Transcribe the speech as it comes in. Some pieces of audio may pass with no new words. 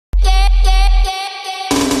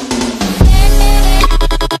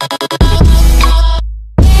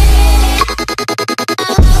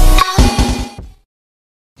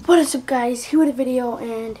What's up, guys? Here with a video,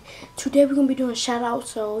 and today we're gonna be doing shout out.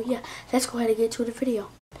 So yeah, let's go ahead and get to the video.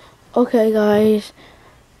 Okay, guys,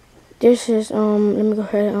 this is let me go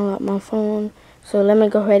ahead and unlock my phone. So let me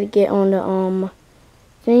go ahead and get on the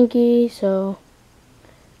thingy. So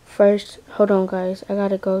first, hold on, guys, I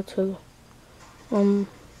gotta go to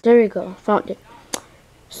there we go, found it.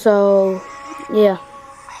 So yeah,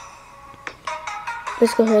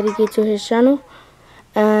 let's go ahead and get to his channel,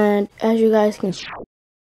 and as you guys can see,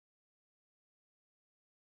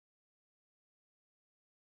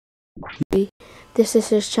 this is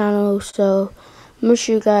his channel, so make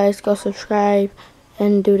sure you guys go subscribe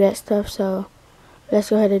and do that stuff. So let's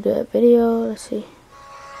go ahead and do a video. Let's see.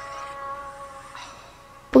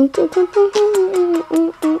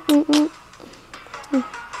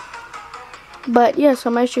 But yeah, so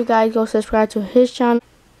make sure you guys go subscribe to his channel.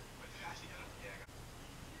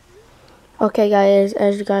 Okay, guys,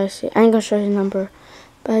 as you guys see, I ain't gonna show his number,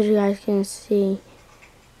 but as you guys can see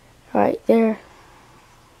right there.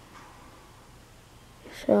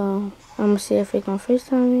 So I'm gonna see if he can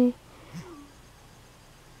FaceTime me.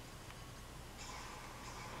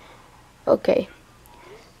 Okay.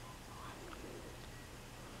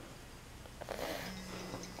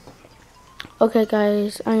 Okay,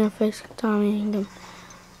 guys, I am FaceTiming him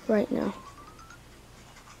right now.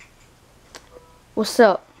 What's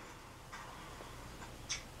up?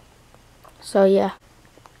 So yeah,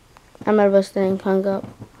 I'm nervous thing hung up.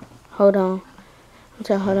 Hold on.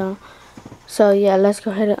 Hold on. So yeah, let's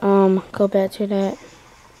go ahead and go back to that.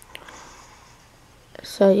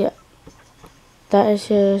 So yeah, that is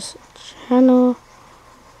his channel,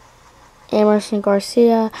 Emerson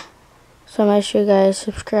Garcia. So make sure you guys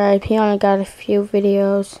subscribe. He only got a few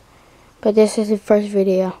videos, but this is his first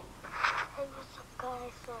video. Hey, what's up,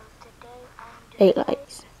 guys? So today 8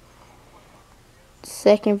 likes.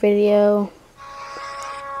 Second video,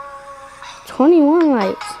 21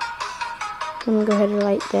 likes. Let me go ahead and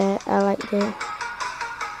like that. I like that.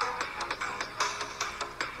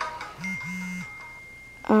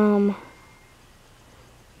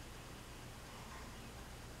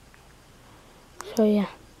 So yeah,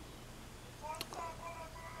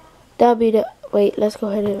 that'll be the, wait, let's go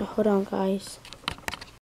ahead and, hold on, guys.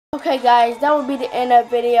 Okay, guys, that would be the end of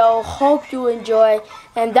the video. Hope you enjoy,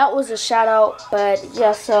 and that was a shout out. But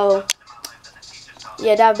yeah, so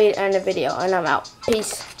yeah, that'll be the end of the video, and I'm out.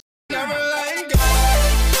 Peace.